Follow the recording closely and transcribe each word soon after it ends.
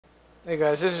Hey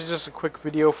guys, this is just a quick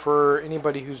video for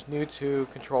anybody who's new to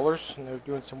controllers and they're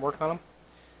doing some work on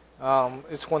them.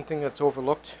 It's one thing that's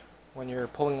overlooked when you're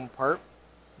pulling them apart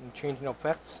and changing up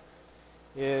fets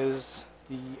is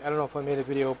I don't know if I made a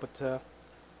video, but the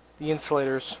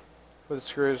insulators for the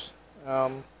screws.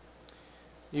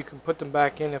 You can put them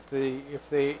back in if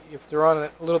they're on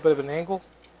a little bit of an angle.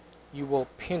 You will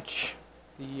pinch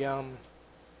the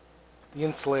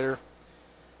insulator,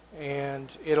 and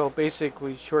it'll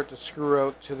basically short the screw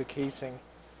out to the casing,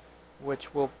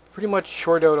 which will pretty much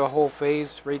short out a whole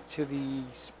phase right to the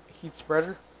heat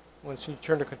spreader. Once you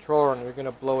turn the controller on, you're going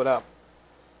to blow it up.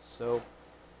 So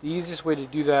the easiest way to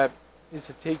do that is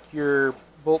to take your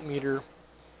voltmeter,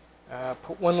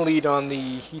 put one lead on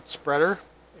the heat spreader,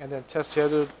 and then test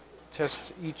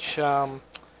each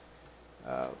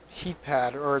heat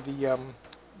pad, or the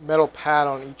metal pad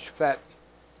on each fet.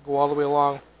 Go all the way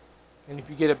along, and if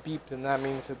you get a beep, then that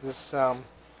means that this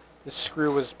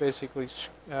screw is basically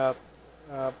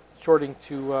shorting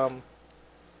to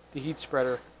the heat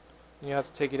spreader. And you have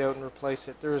to take it out and replace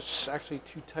it. There's actually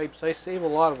two types. I save a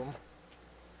lot of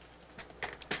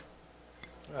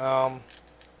them.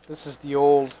 This is the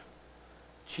old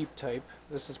cheap type.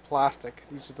 This is plastic.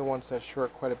 These are the ones that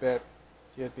short quite a bit.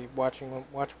 You'd be watch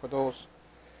for those.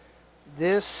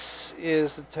 This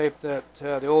is the type that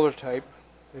the older type.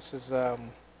 This is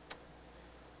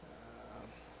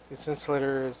this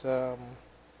insulator is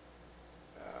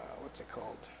what's it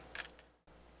called?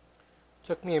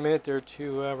 Took me a minute there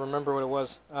to remember what it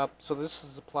was. So this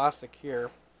is the plastic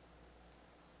here,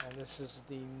 and this is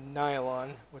the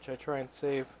nylon, which I try and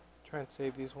save.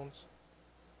 These ones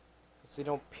because they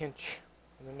don't pinch,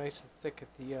 and they're nice and thick at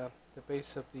the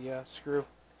base of the screw.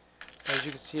 As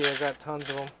you can see, I got tons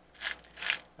of them.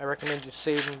 I recommend you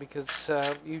save them because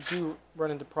you do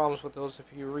run into problems with those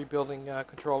if you're rebuilding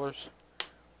controllers.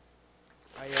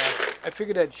 I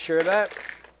figured I'd share that.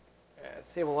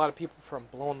 Save a lot of people from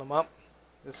blowing them up.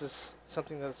 This is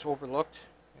something that's overlooked,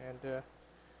 and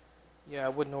yeah, I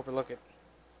wouldn't overlook it.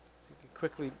 So you can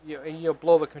quickly, you'll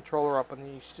blow the controller up,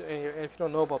 and if you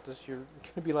don't know about this, you're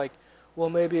going to be like, well,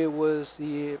 maybe it was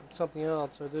something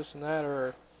else, or this and that,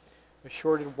 or a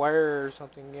shorted wire or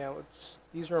something. Yeah,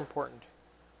 these are important.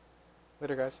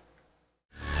 Later, guys.